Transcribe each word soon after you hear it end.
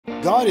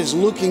God is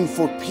looking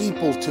for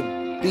people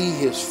to be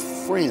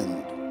His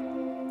friend.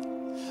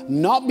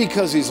 Not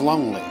because He's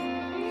lonely,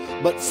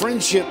 but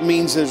friendship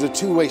means there's a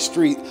two-way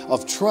street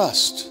of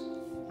trust.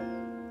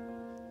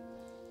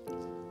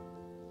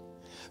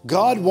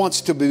 God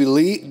wants to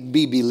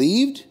be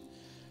believed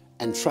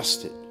and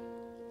trusted.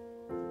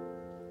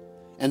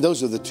 And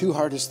those are the two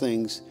hardest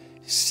things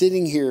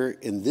sitting here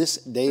in this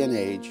day and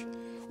age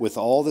with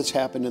all that's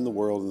happened in the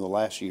world in the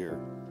last year.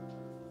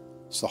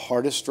 It's the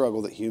hardest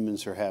struggle that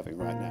humans are having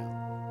right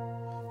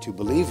now. To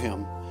believe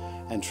Him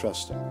and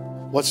trust Him.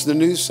 What's the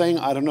news saying?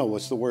 I don't know.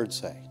 What's the word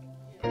say?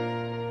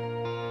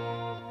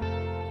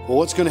 Well,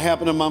 what's going to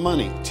happen to my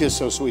money? 'Tis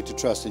so sweet to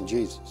trust in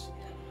Jesus.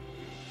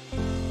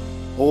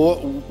 Well,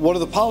 what are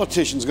the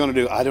politicians going to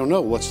do? I don't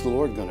know. What's the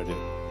Lord going to do?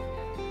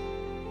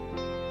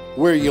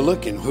 Where are you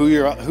looking?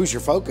 Who's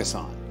your focus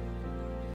on?